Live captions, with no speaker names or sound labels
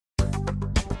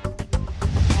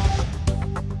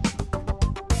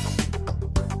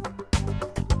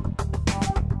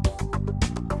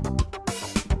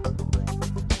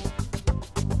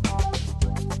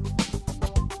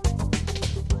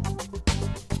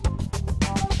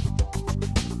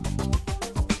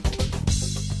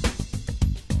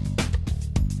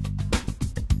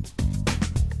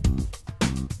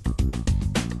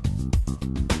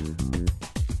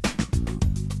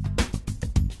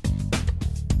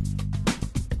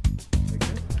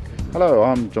Hello,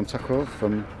 I'm John Tucker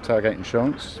from Towergate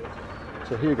Insurance.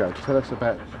 So Hugo, tell us a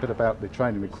bit about the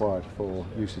training required for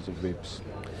usage of ribs.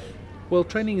 Well,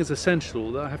 training is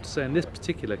essential. I have to say in this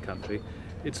particular country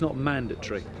it's not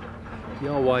mandatory. The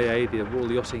RYA, the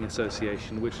Royal Yachting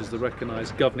Association, which is the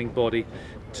recognised governing body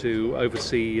to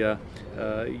oversee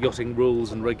yachting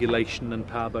rules and regulation and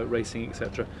powerboat racing,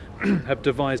 etc., have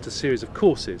devised a series of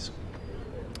courses.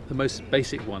 The most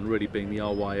basic one really being the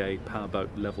RYA Powerboat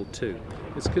Level 2.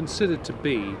 It's considered to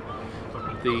be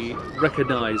the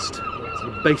recognised sort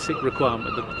of basic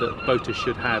requirement that boaters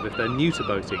should have if they're new to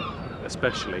boating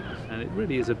especially, and it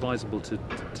really is advisable to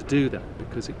do that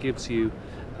because it gives you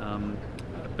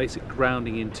basic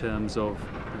grounding in terms of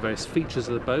the various features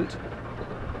of the boat,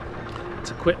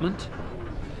 its equipment,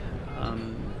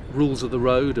 rules of the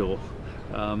road or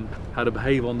how to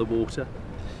behave on the water,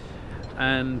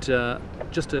 and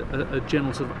just a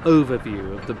general sort of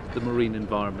overview of the marine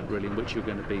environment really in which you're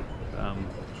going to be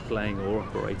playing or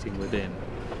operating within.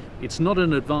 It's not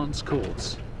an advanced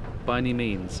course by any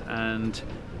means, and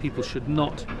people should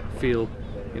not feel,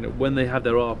 when they have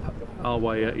their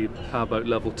RYA Powerboat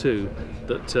Level 2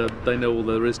 that they know all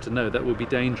there is to know. That would be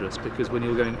dangerous, because when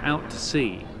you're going out to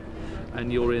sea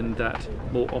and you're in that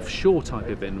more offshore type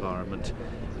of environment,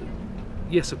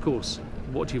 yes, of course,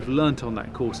 what you've learnt on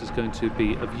that course is going to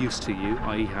be of use to you,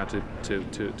 i.e. how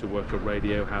to work a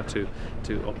radio, how to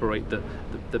operate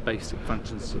the basic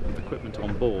functions of equipment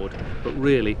on board, but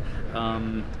really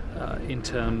in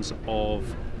terms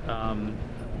of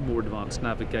more advanced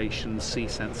navigation, sea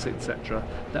sense, etc.,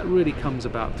 that really comes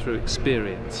about through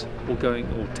experience or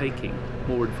taking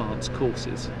more advanced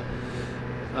courses.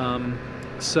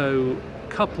 So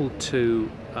coupled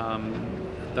to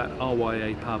that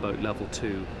RYA Powerboat Level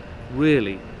 2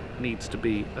 really needs to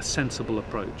be a sensible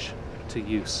approach to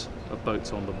use of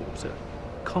boats on the water.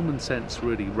 Common sense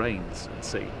really reigns at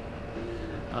sea,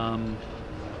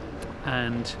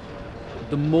 and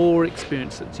the more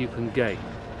experience that you can gain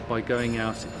by going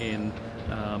out in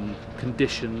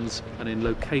conditions and in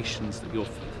locations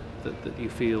that you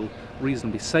feel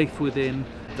reasonably safe within,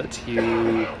 that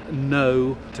you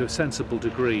know to a sensible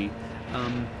degree,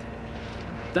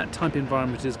 that type of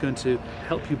environment is going to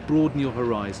help you broaden your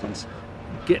horizons,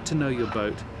 get to know your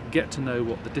boat, get to know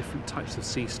what the different types of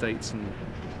sea states and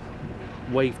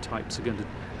wave types are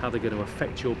how they're going to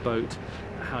affect your boat,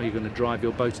 how you're going to drive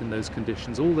your boat in those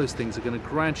conditions. All those things are going to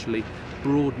gradually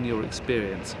broaden your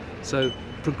experience. So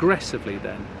progressively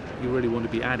then, you really want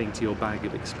to be adding to your bag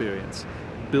of experience,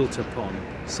 built upon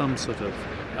some sort of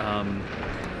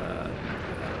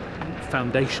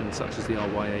foundation such as the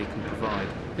RYA can provide.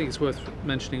 I think it's worth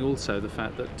mentioning also the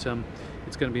fact that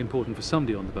it's going to be important for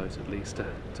somebody on the boat at least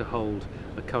to hold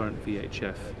a current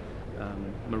VHF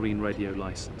marine radio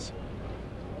license.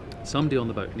 Somebody on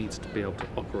the boat needs to be able to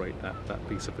operate that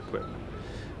piece of equipment,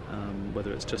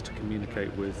 whether it's just to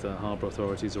communicate with harbour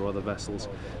authorities or other vessels,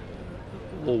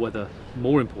 or whether,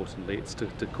 more importantly, it's to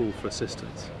call for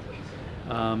assistance.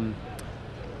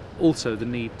 Also the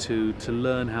need to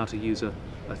learn how to use a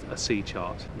sea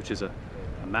chart, which is a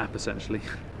map essentially,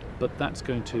 but that's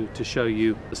going to show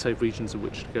you the safe regions in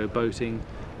which to go boating.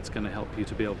 It's going to help you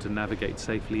to be able to navigate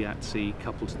safely at sea,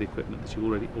 coupled to the equipment that you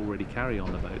already carry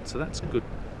on the boat. So that's a good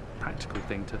practical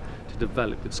thing to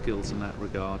develop your skills in that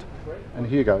regard. And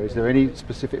Hugo, is there any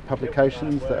specific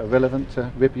publications that are relevant to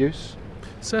rib use?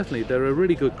 Certainly, there are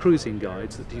really good cruising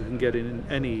guides that you can get in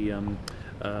any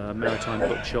maritime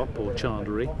bookshop or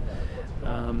chandlery.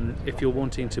 If you're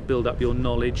wanting to build up your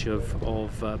knowledge of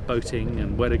boating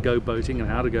and where to go boating and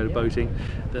how to go boating,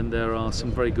 then there are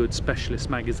some very good specialist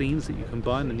magazines that you can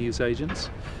buy in the newsagents.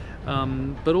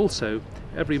 But also,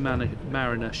 every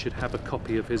mariner should have a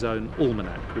copy of his own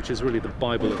almanac, which is really the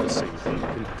Bible of the sea.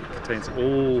 It contains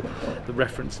all the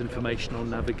reference information on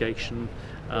navigation,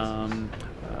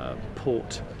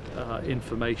 port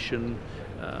information.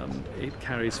 It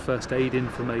carries first aid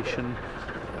information,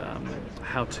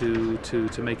 how to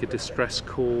make a distress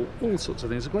call, all sorts of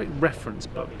things. It's a great reference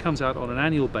book. It comes out on an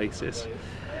annual basis,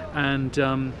 and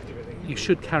you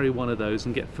should carry one of those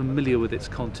and get familiar with its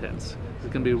contents.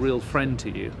 It's going to be a real friend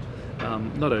to you,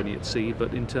 not only at sea,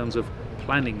 but in terms of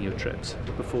planning your trips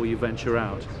before you venture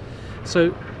out.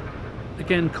 So,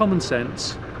 again, common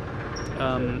sense.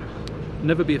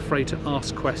 Never be afraid to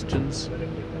ask questions.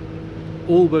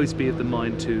 Always be of the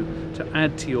mind to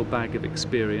add to your bag of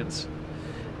experience.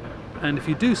 And if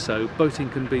you do so, boating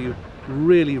can be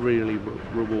really, really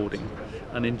rewarding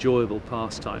and enjoyable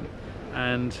pastime.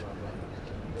 And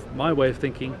my way of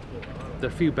thinking, there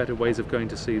are few better ways of going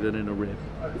to sea than in a rib.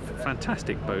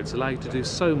 Fantastic boats allow you to do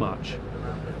so much,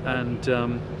 and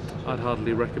I'd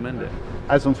heartily recommend it.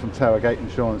 As I'm from Towergate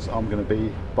Insurance, I'm going to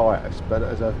be biased, but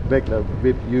as a regular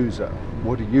RIB user,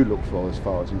 what do you look for as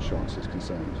far as insurance is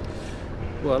concerned?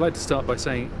 Well, I'd like to start by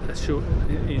saying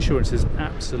insurance is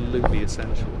absolutely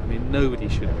essential. I mean, nobody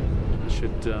should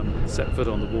set foot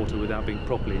on the water without being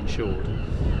properly insured,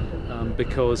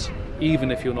 because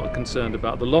even if you're not concerned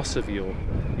about the loss of your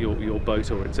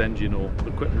boat or its engine or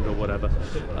equipment or whatever,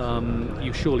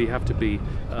 you surely have to be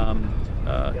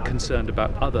concerned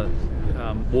about other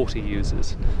water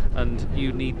users, and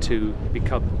you need to be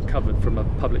covered from a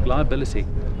public liability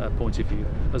point of view,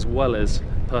 as well as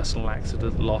personal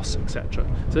accident, loss, etc.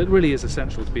 So it really is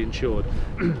essential to be insured.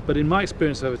 But in my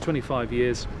experience over 25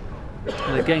 years,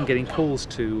 and again getting calls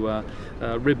to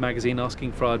RIB magazine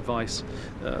asking for our advice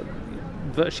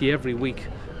virtually every week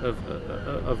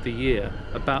of the year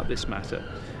about this matter,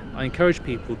 I encourage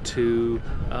people to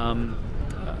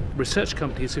research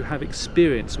companies who have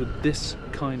experience with this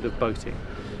kind of boating.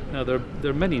 Now there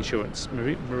are many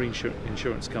marine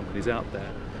insurance companies out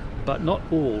there, but not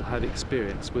all have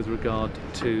experience with regard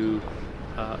to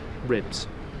RIBs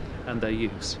and their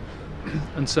use.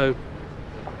 And so,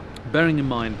 bearing in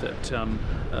mind that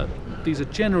these are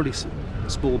generally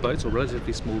small boats, or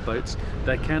relatively small boats,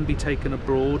 they can be taken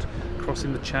abroad,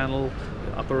 crossing the channel,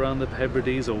 up around the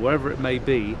Hebrides or wherever it may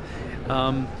be,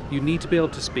 you need to be able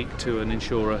to speak to an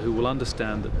insurer who will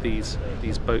understand that these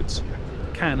boats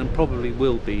can and probably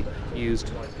will be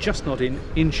used just not in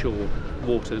inshore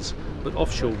waters but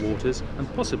offshore waters,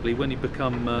 and possibly, when you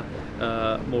become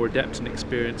more adept and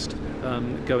experienced,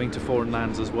 going to foreign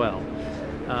lands as well.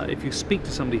 If you speak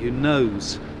to somebody who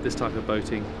knows this type of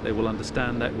boating, they will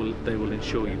understand that, they will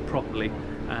insure you properly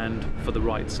and for the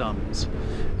right sums.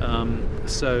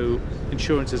 So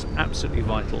insurance is absolutely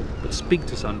vital, but speak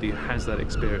to somebody who has that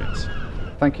experience.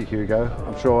 Thank you, Hugo.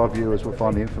 I'm sure our viewers will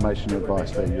find the information and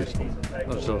advice very useful.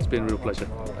 Not at all. It's been a real pleasure.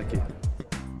 Thank you.